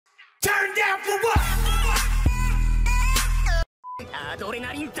down for what?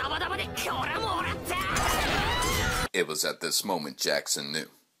 It was at this moment Jackson knew.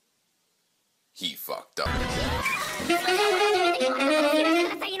 He fucked up.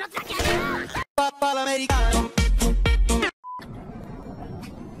 Americano.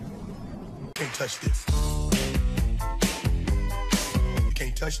 Can't touch this. You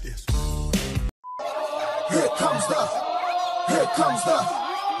can't touch this. Here comes the.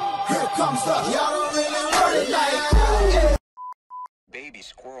 Y'all don't really want it like that. Baby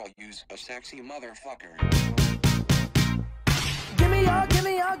squirrel, use a sexy motherfucker. Give me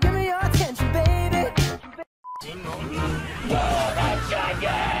your attention, baby.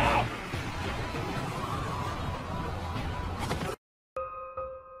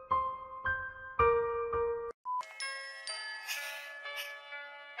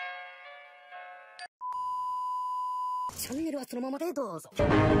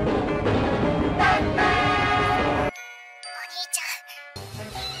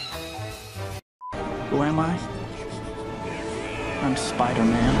 Who am I? I'm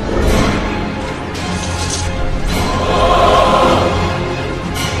Spider-Man.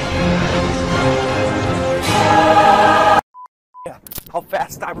 Yeah, how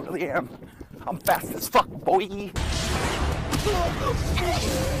fast I really am. I'm fast as fuck, boy.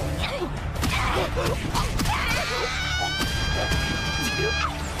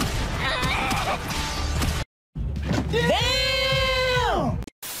 Damn!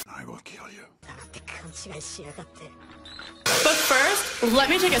 I will kill you. But first, let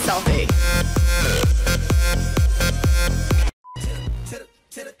me take a selfie.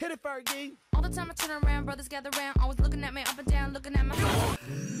 Hit it, Fergie. All the time I turn around, brothers gather around, always looking at me up and down, looking at my.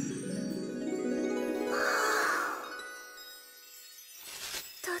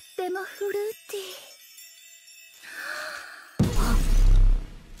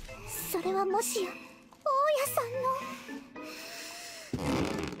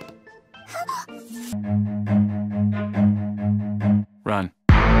 Run.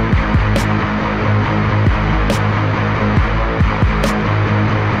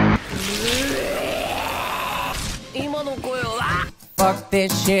 Fuck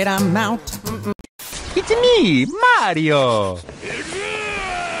this shit, I'm out. It's me, Mario!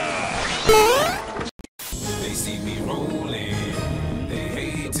 They see me rolling, they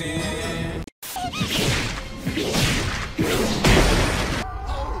hating.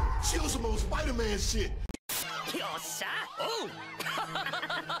 Oh, she was some old Spider-Man shit. Oh!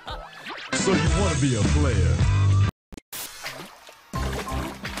 So you want to be a player?